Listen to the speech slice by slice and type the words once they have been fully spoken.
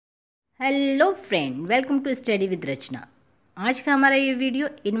Hello friend, welcome to study with रचना। आज का हमारा ये वीडियो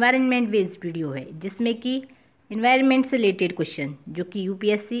इन्वायरमेंट बेस्ड वीडियो है, जिसमें कि इन्वायरमेंट से रिलेटेड क्वेश्चन जो कि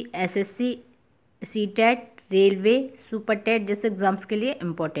UPSC, SSC, CTET, railway, super TET जैसे एग्जाम्स के लिए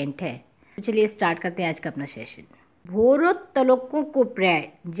इम्पोर्टेंट है। तो चलिए स्टार्ट करते हैं आज का अपना सेशन। भारोत्तोलकों को प्राय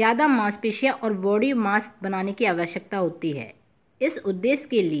ज़्यादा मांसपेशियाँ और बॉडी मास बनाने की आवश्यकता होती है। इस उद्देश्य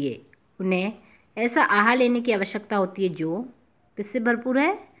के लिए उन्हें ऐसा आहार लेने की आवश्यकता होती है जो किससे भरपूर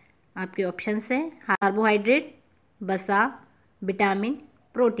है। आपके ऑप्शंस हैं कार्बोहाइड्रेट, वसा, विटामिन,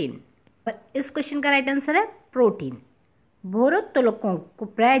 प्रोटीन। पर इस क्वेश्चन का राइट आंसर है प्रोटीन। भारोत्तोलकों को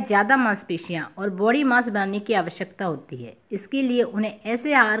प्राय ज़्यादा मांसपेशियां और बॉडी मास बनाने की आवश्यकता होती है। इसके लिए उन्हें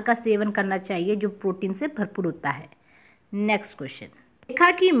ऐसे आहार का सेवन करना चाहिए जो प्रोटीन से भरपूर होता है। नेक्स्ट क्वेश्चन,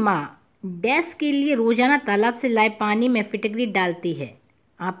 रेखा की माँ डैश के लिए रोजाना तालाब से लाए पानी में फिटकरी डालती है।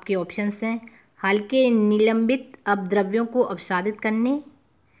 आपके ऑप्शंस हैं हल्के निलंबित अपद्रव्यों को अपसादित करने,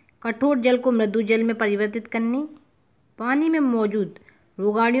 कठोर जल को मृदु जल में परिवर्तित करने, पानी में मौजूद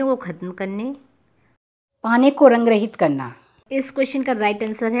रोगाणुओं को खत्म करने, पानी को रंग रहित करना। इस क्वेश्चन का राइट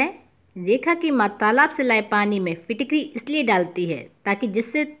आंसर है रेखा की माँ तालाब से लाए पानी में फिटकरी इसलिए डालती है ताकि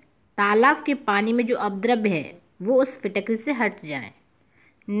जिससे तालाब के पानी में जो अपद्रव्य है वो उस फिटकरी से हट जाए।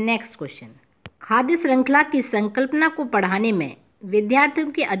 नेक्स्ट क्वेश्चन, खाद्य श्रृंखला की संकल्पना को पढ़ाने में विद्यार्थियों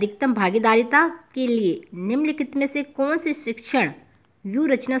की अधिकतम भागीदारिता के लिए निम्नलिखित में से कौन सी शिक्षण व्यू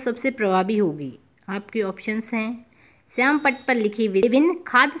रचना सबसे प्रभावी होगी। आपके ऑप्शंस हैं श्याम पट्ट पर लिखी विभिन्न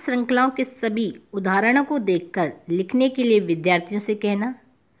खाद्य श्रृंखलाओं के सभी उदाहरणों को देखकर लिखने के लिए विद्यार्थियों से कहना,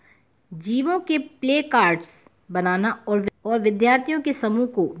 जीवों के प्ले कार्ड्स बनाना और विद्यार्थियों के समूह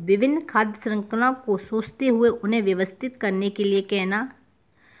को विभिन्न खाद्य श्रृंखलाओं को सोचते हुए उन्हें व्यवस्थित करने के लिए कहना,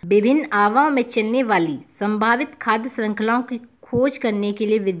 विभिन्न आवाओं में चलने वाली संभावित खाद्य श्रृंखलाओं की खोज करने के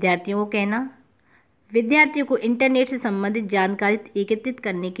लिए विद्यार्थियों को कहना, विद्यार्थियों को इंटरनेट से संबंधित जानकारी एकत्रित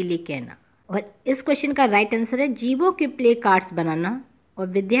करने के लिए कहना। और इस क्वेश्चन का राइट आंसर है जीवों के प्ले कार्ड्स बनाना और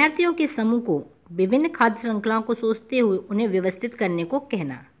विद्यार्थियों के समूह को विभिन्न खाद्य श्रृंखलाओं को सोचते हुए उन्हें व्यवस्थित करने को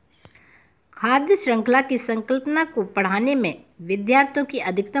कहना। खाद्य श्रृंखला की संकल्पना को पढ़ाने में विद्यार्थियों की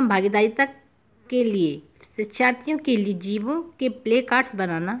अधिकतम भागीदारिता के लिए शिक्षार्थियों के लिए जीवों के प्ले कार्ड्स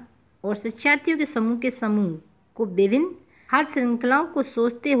बनाना और शिक्षार्थियों के समूह को विभिन्न खाद्य श्रृंखलाओं को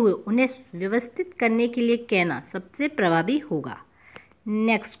सोचते हुए उन्हें व्यवस्थित करने के लिए कहना सबसे प्रभावी होगा।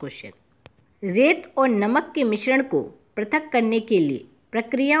 नेक्स्ट क्वेश्चन, रेत और नमक के मिश्रण को पृथक करने के लिए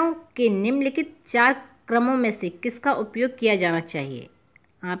प्रक्रियाओं के निम्नलिखित 4 क्रमों में से किसका उपयोग किया जाना चाहिए।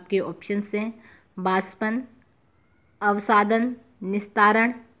 आपके ऑप्शंस हैं बाष्पन, अवसादन,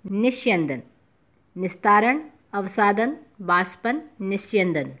 निस्तारण, निस्यंदन। निस्तारण, अवसादन, बाष्पन,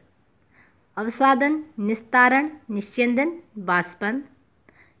 निस्यंदन। अवसादन, निस्तारण, निस्यंदन, बाष्पन,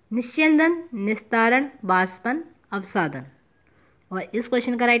 निस्यंदन, निस्तारण, बाष्पन, अवसादन। और इस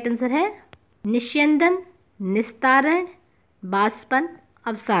क्वेश्चन का राइट आंसर है निस्यंदन, निस्तारण, बाष्पन,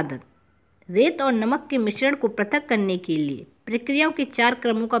 अवसादन। रेत और नमक के मिश्रण को पृथक करने के लिए प्रक्रियाओं के 4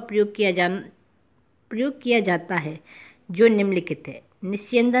 क्रमों का प्रयोग किया जाता है जो निम्नलिखित है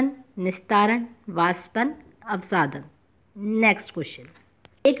निस्यंदन, निस्तारण, बाष्पन, अवसादन। नेक्स्ट क्वेश्चन,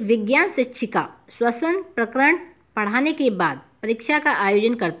 एक विज्ञान शिक्षिका श्वसन प्रकरण पढ़ाने के बाद परीक्षा का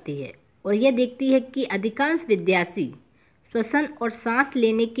आयोजन करती है और यह देखती है कि अधिकांश विद्यार्थी श्वसन और सांस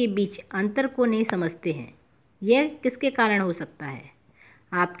लेने के बीच अंतर को नहीं समझते हैं। यह किसके कारण हो सकता है।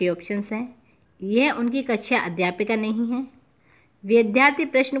 आपके ऑप्शंस हैं यह उनकी कक्षा अध्यापिका नहीं है, विद्यार्थी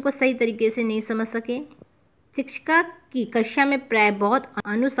प्रश्न को सही तरीके से नहीं समझ सके, शिक्षिका की कक्षा में प्राय बहुत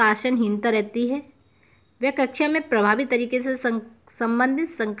अनुशासनहीनता रहती है, वह कक्षा में प्रभावी तरीके से संबंधित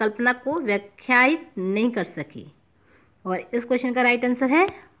संकल्पना को व्याख्यायित नहीं कर सकी। और इस क्वेश्चन का राइट आंसर है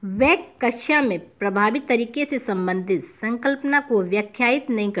वह कक्षा में प्रभावी तरीके से संबंधित संकल्पना को व्याख्यायित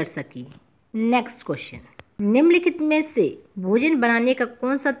नहीं कर सकी। नेक्स्ट क्वेश्चन, निम्नलिखित में से भोजन बनाने का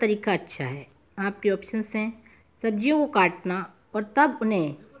कौन सा तरीका अच्छा है। आपके ऑप्शंस हैं सब्जियों को काटना और तब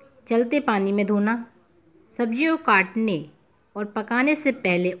उन्हें चलते पानी में धोना, सब्जियों को काटने और पकाने से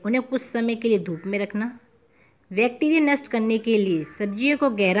पहले उन्हें कुछ समय के लिए धूप में रखना, बैक्टीरिया नष्ट करने के लिए सब्जियों को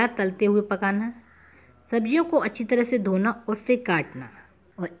गहरा तलते हुए पकाना, सब्जियों को अच्छी तरह से धोना और फिर काटना।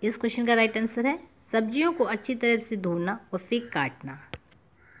 और इस क्वेश्चन का राइट आंसर है सब्जियों को अच्छी तरह से धोना और फिर काटना।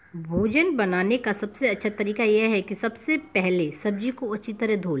 भोजन बनाने का सबसे अच्छा तरीका यह है कि सबसे पहले सब्जी को अच्छी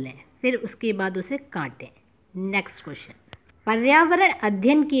तरह धो लें, फिर उसके बाद उसे काटें। नेक्स्ट क्वेश्चन, पर्यावरण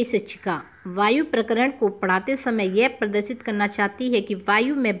अध्ययन की शिक्षिका वायु प्रकरण को पढ़ाते समय यह प्रदर्शित करना चाहती है कि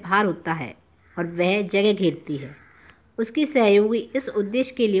वायु में भार होता है और वह जगह घेरती है। उसकी सहयोगी इस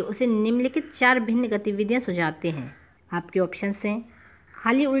उद्देश्य के लिए उसे निम्नलिखित 4 भिन्न गतिविधियां सुझाते हैं। आपके ऑप्शंस हैं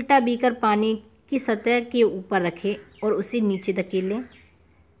खाली उल्टा बीकर पानी की सतह के ऊपर रखें और उसे नीचे धकेलें,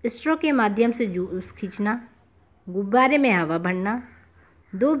 स्ट्रॉ के माध्यम से जूस खींचना, गुब्बारे में हवा भरना,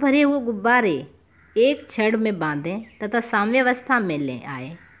 दो भरे हुए गुब्बारे एक छड़ में बांधें तथा साम्यावस्था में ले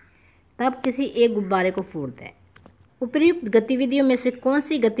आए, तब किसी एक गुब्बारे को फोड़ दें। उपर्युक्त गतिविधियों में से कौन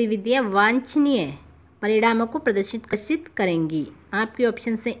सी गतिविधियां वांछनीय परिणामों को प्रदर्शित करेंगी? आपके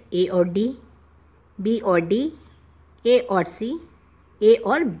ऑप्शन हैं ए और डी, बी और डी, ए और सी, ए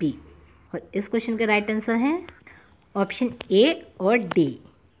और बी। और इस क्वेश्चन का राइट आंसर है ऑप्शन ए और डी।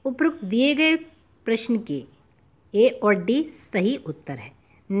 उपरोक्त दिए गए प्रश्न के ए और डी सही उत्तर है।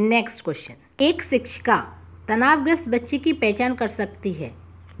 नेक्स्ट क्वेश्चन, एक शिक्षिका तनावग्रस्त बच्चे की पहचान कर सकती है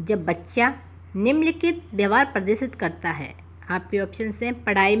जब बच्चा निम्नलिखित व्यवहार प्रदर्शित करता है। आपके ऑप्शन हैं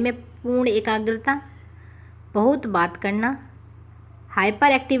पढ़ाई में पूर्ण एकाग्रता, बहुत बात करना,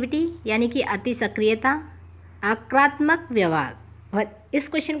 हाइपर एक्टिविटी यानी कि अति सक्रियता, आक्रामक व्यवहार। और इस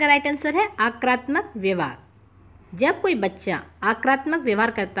क्वेश्चन का राइट आंसर है आक्रामक व्यवहार। जब कोई बच्चा आक्रामक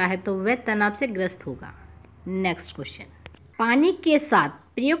व्यवहार करता है तो वह तनाव से ग्रस्त होगा। नेक्स्ट क्वेश्चन, पानी के साथ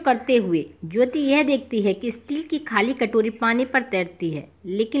प्रयोग करते हुए ज्योति यह देखती है कि स्टील की खाली कटोरी पानी पर तैरती है,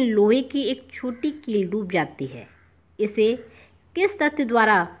 लेकिन लोहे की एक छोटी कील डूब जाती है। इसे किस तथ्य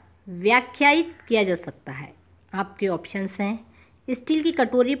द्वारा व्याख्यायित किया जा सकता है? आपके ऑप्शंस हैं स्टील की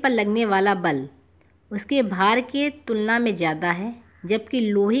कटोरी पर लगने वाला बल उसके भार के तुलना में ज़्यादा है, जबकि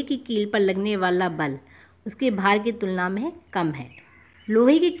लोहे की कील पर लगने वाला बल उसके भार की तुलना में कम है।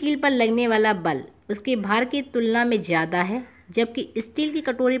 लोहे की कील पर लगने वाला बल उसके भार की तुलना में ज़्यादा है, जबकि स्टील की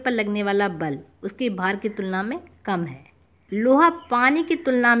कटोरी पर लगने वाला बल उसके भार की तुलना में कम है। लोहा पानी की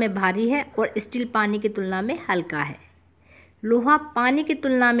तुलना में भारी है और स्टील पानी की तुलना में हल्का है। लोहा पानी की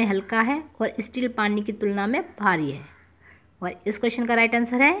तुलना में हल्का है और स्टील पानी की तुलना में भारी है। और इस क्वेश्चन का राइट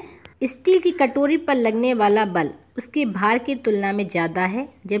आंसर है स्टील की कटोरी पर लगने वाला बल उसके भार की तुलना में ज़्यादा है,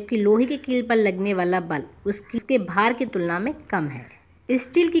 जबकि लोहे की कील पर लगने वाला बल उसके भार की तुलना में कम है।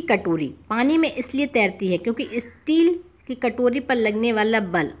 स्टील की कटोरी पानी में इसलिए तैरती है क्योंकि स्टील की कटोरी पर लगने वाला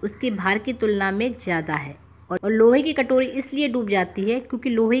बल उसके भार की तुलना में ज़्यादा है, और लोहे की कटोरी इसलिए डूब जाती है क्योंकि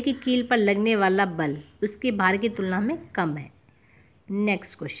लोहे की कील पर लगने वाला बल उसके भार की तुलना में कम है।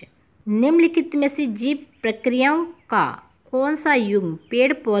 नेक्स्ट क्वेश्चन, निम्नलिखित में से जीव प्रक्रियाओं का कौन सा युग्म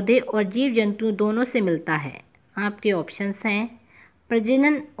पेड़ पौधे और जीव जंतुओं दोनों से मिलता है? आपके ऑप्शंस हैं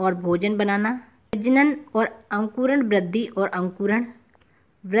प्रजनन और भोजन बनाना, प्रजनन और अंकुरण, वृद्धि और अंकुरण,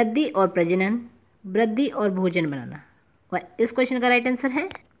 वृद्धि और प्रजनन, वृद्धि और भोजन बनाना। और इस क्वेश्चन का राइट आंसर है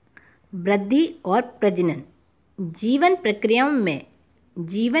वृद्धि और प्रजनन। जीवन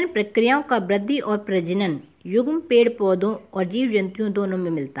प्रक्रियाओं का वृद्धि और प्रजनन युग्म पेड़ पौधों और जीव जंतुओं दोनों में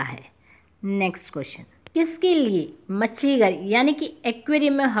मिलता है। नेक्स्ट क्वेश्चन, किसके लिए मछली घर यानी कि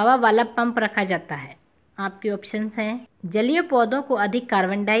एक्वेरियम में हवा वाला पंप रखा जाता है? आपके ऑप्शंस हैं जलीय पौधों को अधिक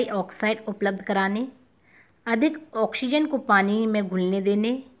कार्बन डाइऑक्साइड उपलब्ध कराने, अधिक ऑक्सीजन को पानी में घुलने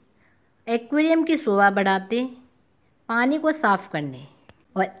देने, एक्वेरियम की शोभा बढ़ाते, पानी को साफ करने।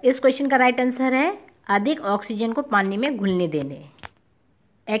 और इस क्वेश्चन का राइट आंसर है अधिक ऑक्सीजन को पानी में घुलने देने।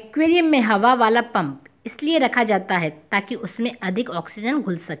 एक्वेरियम में हवा वाला पंप इसलिए रखा जाता है ताकि उसमें अधिक ऑक्सीजन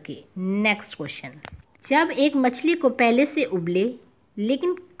घुल सके। नेक्स्ट क्वेश्चन, जब एक मछली को पहले से उबले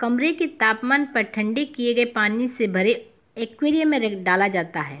लेकिन कमरे के तापमान पर ठंडे किए गए पानी से भरे एक्वेरियम में डाला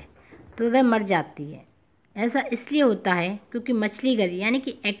जाता है तो वह मर जाती है। ऐसा इसलिए होता है क्योंकि मछली घर यानी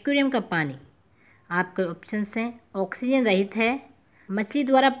कि एक्वेरियम का पानी, आपके ऑप्शंस हैं ऑक्सीजन रहित है, मछली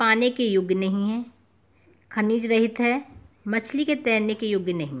द्वारा पाने के योग्य नहीं है, खनिज रहित है, मछली के तैरने के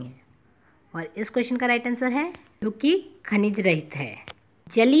योग्य नहीं है। और इस क्वेश्चन का राइट आंसर है क्योंकि खनिज रहित है।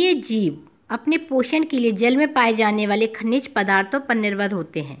 जलीय जीव अपने पोषण के लिए जल में पाए जाने वाले खनिज पदार्थों पर निर्भर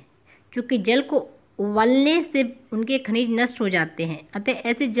होते हैं। चूँकि जल को उबालने से उनके खनिज नष्ट हो जाते हैं, अतः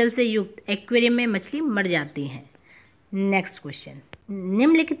ऐसे जल से युक्त एक्वेरियम में मछली मर जाती है। नेक्स्ट क्वेश्चन,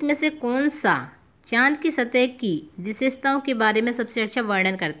 निम्नलिखित में से कौन सा चांद की सतह की विशेषताओं के बारे में सबसे अच्छा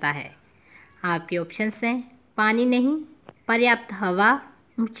वर्णन करता है? आपके ऑप्शंस हैं पानी नहीं, पर्याप्त हवा,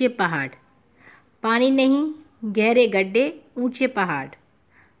 ऊंचे पहाड़। पानी नहीं, गहरे गड्ढे, ऊंचे पहाड़।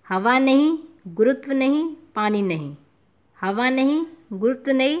 हवा नहीं, गुरुत्व नहीं, पानी नहीं। हवा नहीं,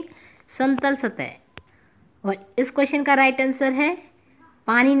 गुरुत्व नहीं, समतल सतह। और इस क्वेश्चन का राइट आंसर है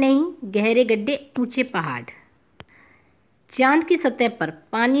पानी नहीं, गहरे गड्ढे, ऊंचे पहाड़। चांद की सतह पर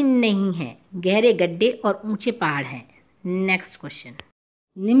पानी नहीं है, गहरे गड्ढे और ऊंचे पहाड़ हैं। नेक्स्ट क्वेश्चन,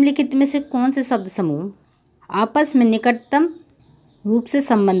 निम्नलिखित में से कौन से शब्द समूह आपस में निकटतम रूप से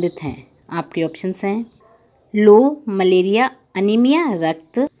संबंधित हैं? आपके ऑप्शंस हैं लो, मलेरिया, अनीमिया,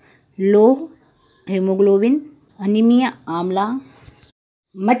 रक्त, लो, हीमोग्लोबिन, अनीमिया, आंवला,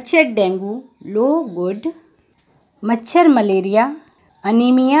 मच्छर, डेंगू, लो, गुड, मच्छर, मलेरिया,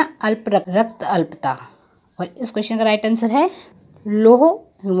 अनीमिया, रक्त अल्पता। और इस क्वेश्चन का राइट आंसर है लोह,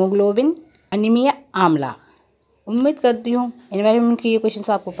 हीमोग्लोबिन, अनीमिया, आंवला। उम्मीद करती हूँ एनवायरनमेंट के ये क्वेश्चंस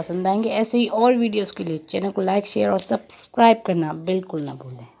आपको पसंद आएंगे। ऐसे ही और वीडियोस के लिए चैनल को लाइक, शेयर और सब्सक्राइब करना बिल्कुल ना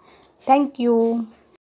भूलें। Thank you.